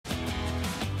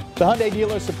The Hyundai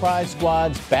Dealer Surprise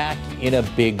Squad's back in a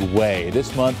big way.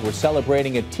 This month, we're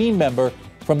celebrating a team member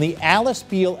from the Alice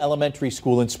Beal Elementary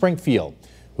School in Springfield,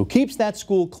 who keeps that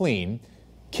school clean,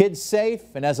 kids safe,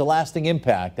 and has a lasting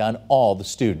impact on all the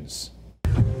students.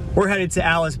 We're headed to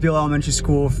Alice Beal Elementary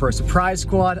School for a surprise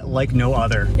squad like no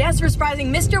other. Yes, we're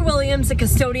surprising Mr. Williams, the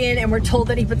custodian, and we're told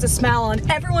that he puts a smile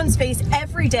on everyone's face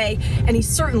every day, and he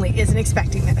certainly isn't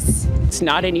expecting this. It's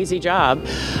not an easy job,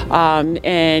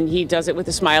 and he does it with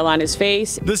a smile on his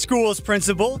face. The school's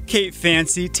principal, Kate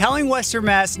Fancy, telling Western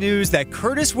Mass News that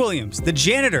Curtis Williams, the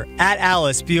janitor at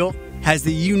Alice Beal, has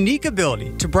the unique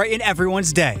ability to brighten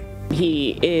everyone's day.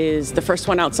 He is the first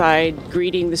one outside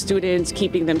greeting the students,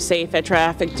 keeping them safe at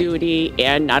traffic duty,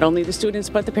 and not only the students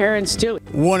but the parents too.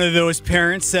 One of those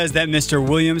parents says that Mr.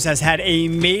 Williams has had a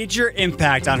major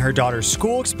impact on her daughter's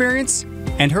school experience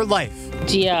and her life.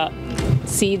 She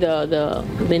see the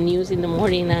news in the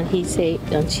morning, and she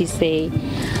say,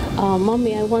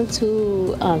 "Mommy, I want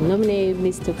to nominate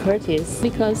Mr. Curtis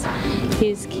because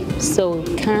he's so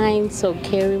kind, so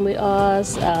caring with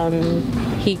us.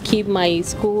 He keep my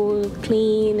school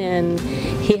clean, and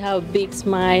he have a big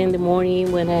smile in the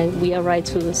morning when we arrive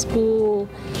to the school.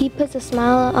 He puts a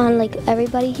smile on like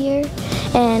everybody here,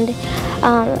 and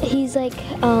he's like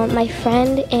my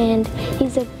friend, and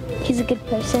he's a good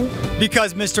person."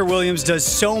 Because Mr. Williams does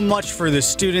so much for the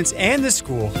students and the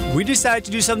school, we decided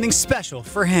to do something special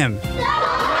for him.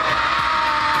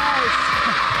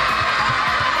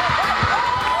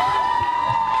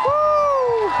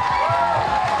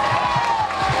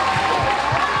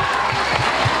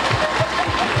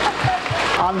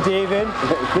 I'm David.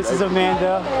 This is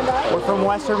Amanda. We're from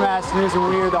Western Mass News, and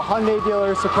we are the Hyundai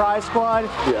Dealer Surprise Squad.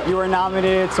 Yeah. You were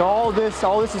nominated, so all this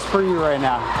is for you right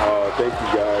now. Thank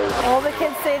you, guys. All the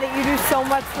kids say that you do so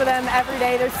much for them every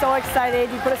day. They're so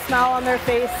excited. You put a smile on their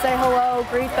face, say hello,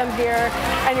 greet them here,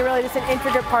 and you're really just an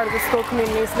intricate part of the school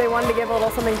community, so they wanted to give a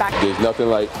little something back. There's nothing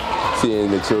like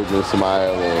seeing the children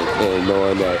smile and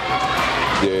knowing that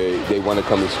they want to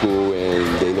come to school,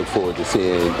 and they look forward to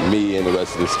seeing me and the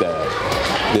rest of the staff.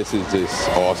 This is just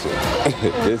awesome.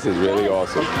 This is really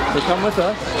awesome. So come with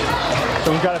us.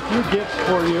 So we've got a few gifts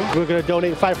for you. We're going to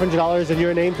donate $500 in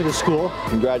your name to the school.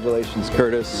 Congratulations,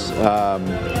 Curtis.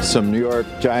 Some New York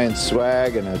Giants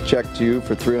swag and a check to you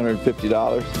for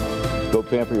 $350. Go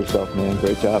pamper yourself, man.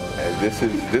 Great job. This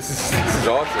is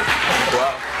awesome.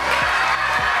 Wow.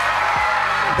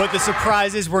 But the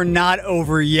surprises were not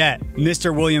over yet.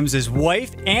 Mr. Williams'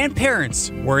 wife and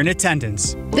parents were in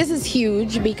attendance. This is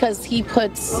huge because he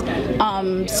puts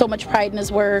so much pride in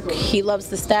his work. He loves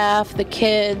the staff, the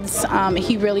kids.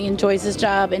 He really enjoys his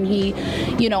job, and he,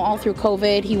 all through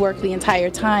COVID, he worked the entire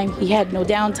time. He had no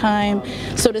downtime.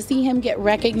 So to see him get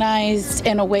recognized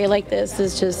in a way like this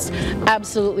is just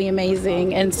absolutely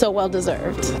amazing and so well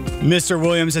deserved. Mr.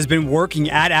 Williams has been working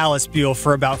at Alice Beal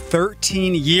for about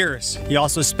 13 years. He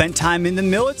also spent time in the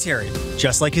military,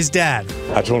 just like his dad.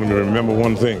 I told him to remember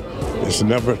one thing. It's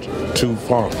never too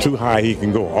far, too high he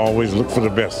can go. Always look for the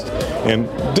best. And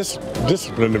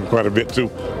disciplined him quite a bit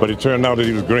too, but it turned out that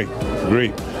he was great.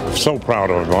 So proud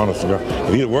of him, honestly.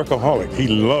 He's a workaholic. He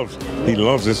loves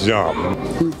this job.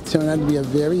 He turned out to be a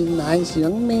very nice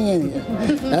young man,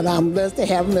 and I'm blessed to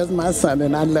have him as my son,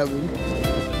 and I love him.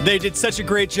 They did such a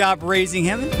great job raising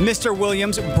him. Mr.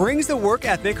 Williams brings the work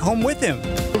ethic home with him.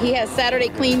 He has Saturday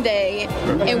clean day,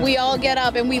 and we all get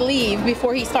up and we leave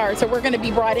before he starts, so we're going to be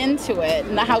brought into it,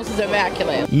 and the house is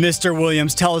immaculate. Mr.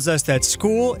 Williams tells us that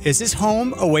school is his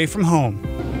home away from home.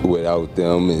 Without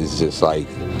them, it's just like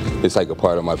a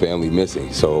part of my family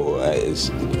missing. So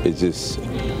it's just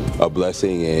a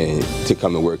blessing, and to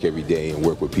come to work every day and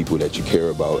work with people that you care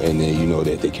about, and then you know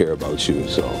that they care about you.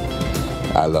 So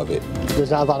I love it.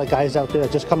 There's not a lot of guys out there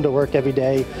that just come to work every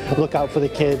day, look out for the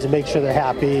kids, make sure they're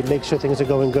happy, make sure things are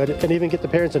going good, and even get the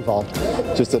parents involved.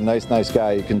 Just a nice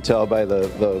guy. You can tell by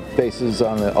the faces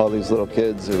on all these little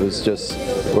kids. It was just,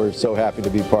 we're so happy to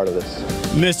be part of this.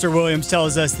 Mr. Williams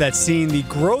tells us that seeing the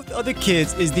growth of the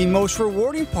kids is the most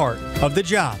rewarding part of the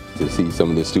job. To see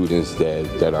some of the students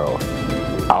that are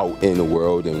out in the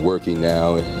world and working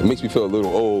now, it makes me feel a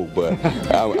little old, but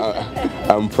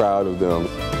I'm proud of them.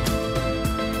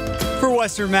 For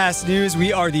Western Mass News,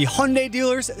 we are the Hyundai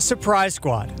Dealers Surprise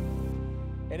Squad.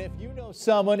 And if you know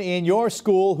someone in your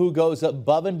school who goes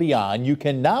above and beyond, you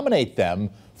can nominate them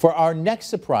for our next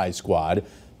Surprise Squad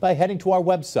by heading to our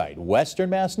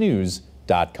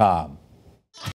westernmassnews.com.